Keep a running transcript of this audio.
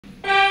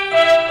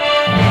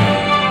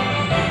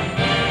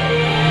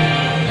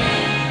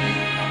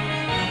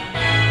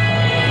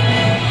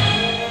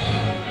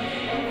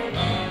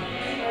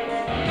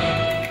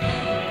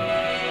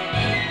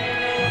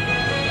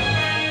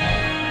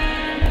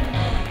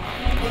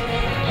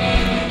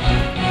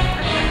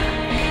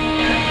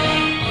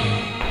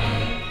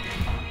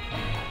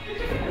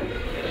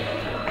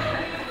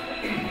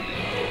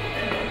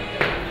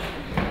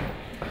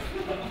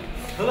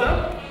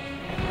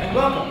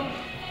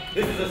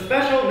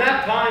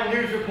Knapp Time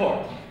News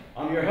Report.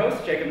 I'm your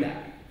host, Jacob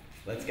Knapp.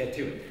 Let's get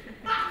to it.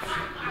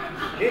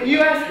 In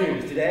U.S.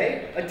 news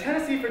today, a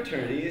Tennessee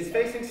fraternity is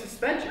facing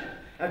suspension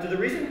after the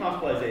recent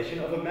hospitalization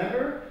of a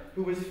member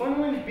who was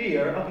funneling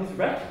beer up his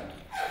rectum.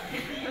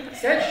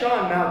 Said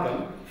Sean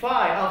Malcolm,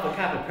 Phi Alpha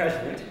Kappa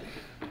president,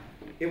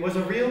 "It was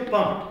a real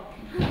bummer."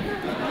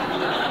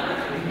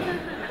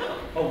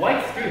 A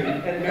white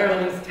student at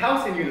Maryland's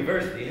Towson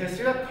University has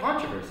stirred up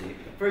controversy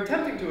for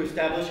attempting to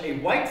establish a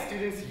white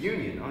students'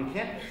 union on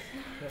campus.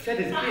 Said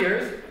his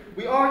peers,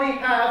 "We already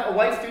have a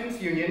white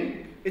students'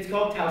 union. It's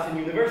called Towson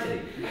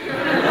University."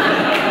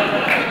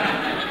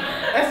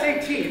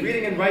 SAT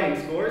reading and writing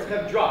scores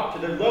have dropped to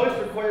their lowest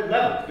recorded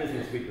levels,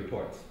 Business Week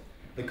reports.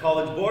 The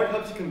College Board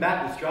hopes to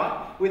combat this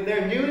drop with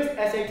their newest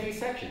SAT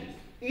sections: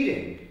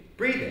 eating,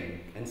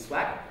 breathing, and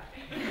swagger.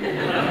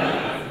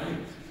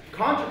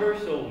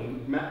 Controversial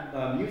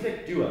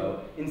music duo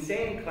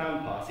Insane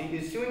Clown Posse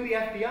is suing the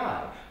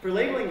FBI for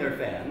labeling their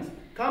fans,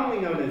 commonly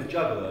known as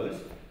juggalos,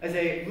 as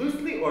a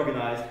loosely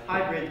organized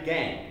hybrid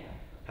gang.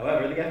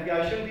 However, the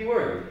FBI shouldn't be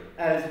worried,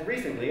 as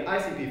recently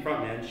ICP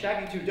frontman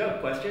Shaggy 2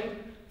 Dope questioned,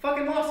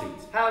 "Fucking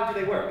lawsuits, how do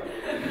they work?"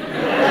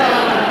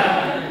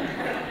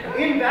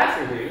 In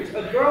Vassar news,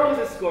 a girl was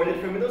escorted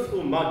from middle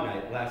school mug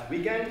night last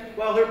weekend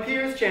while her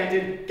peers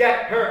chanted,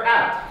 "Get her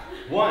out!"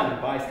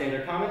 One bystander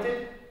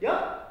commented,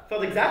 "Yup,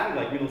 felt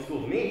exactly like middle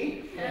school to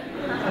me."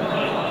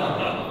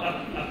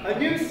 A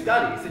new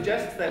study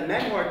suggests that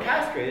men who are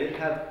castrated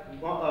have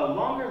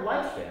longer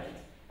lifespans.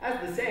 As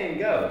the saying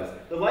goes,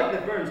 the light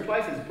that burns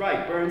twice as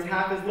bright burns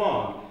half as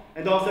long,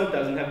 and also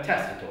doesn't have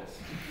testicles.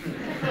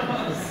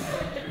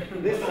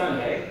 This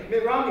Sunday,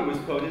 Mitt Romney was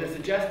quoted as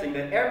suggesting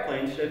that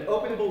airplanes should have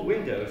openable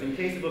windows in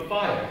case of a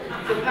fire,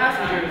 so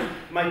passengers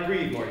might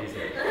breathe more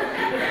easily.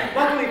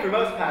 Luckily for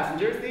most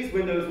passengers, these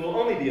windows will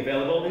only be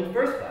available in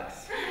first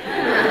class.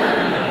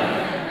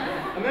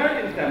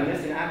 American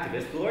feminist and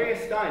activist Gloria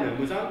Steinem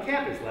was on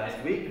campus last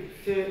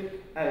week to,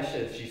 as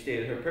she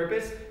stated her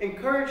purpose,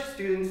 encourage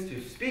students to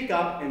speak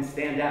up and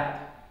stand out.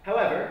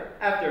 However,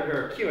 after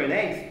her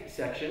Q&A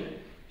section,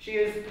 she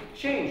has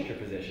changed her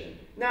position,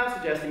 now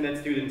suggesting that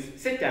students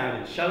sit down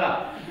and shut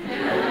up.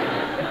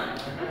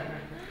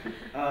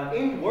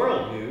 In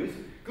world news,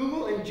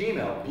 Google and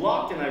Gmail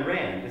blocked in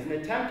Iran as an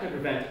attempt to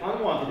prevent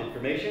unwanted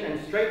information and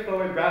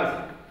straightforward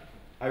browsing.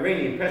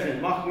 Iranian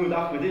President Mahmoud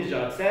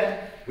Ahmadinejad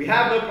said, "We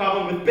have no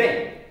problem with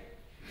Bing."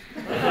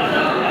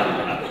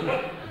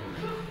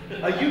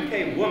 A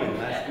UK woman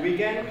last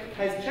weekend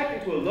has checked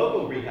into a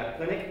local rehab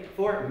clinic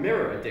for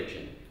mirror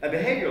addiction, a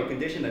behavioral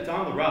condition that's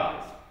on the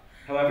rise.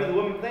 However, the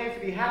woman claims to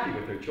be happy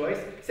with her choice,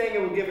 saying it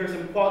will give her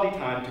some quality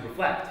time to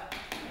reflect.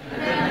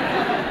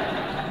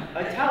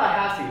 A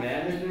Tallahassee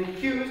man has been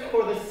accused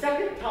for the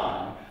second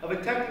time of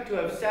attempting to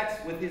have sex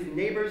with his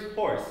neighbor's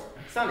horse,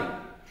 Sonny.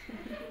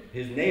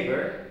 His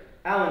neighbor,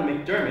 Alan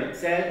McDermott,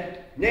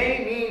 said,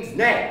 "Nay means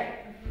nay.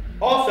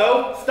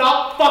 Also,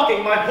 stop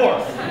fucking my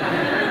horse."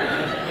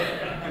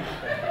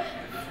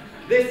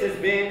 This has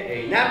been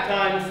a Nap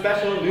Time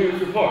Special News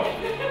Report.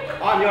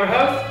 I'm your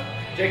host,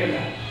 Jacob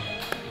Knapp.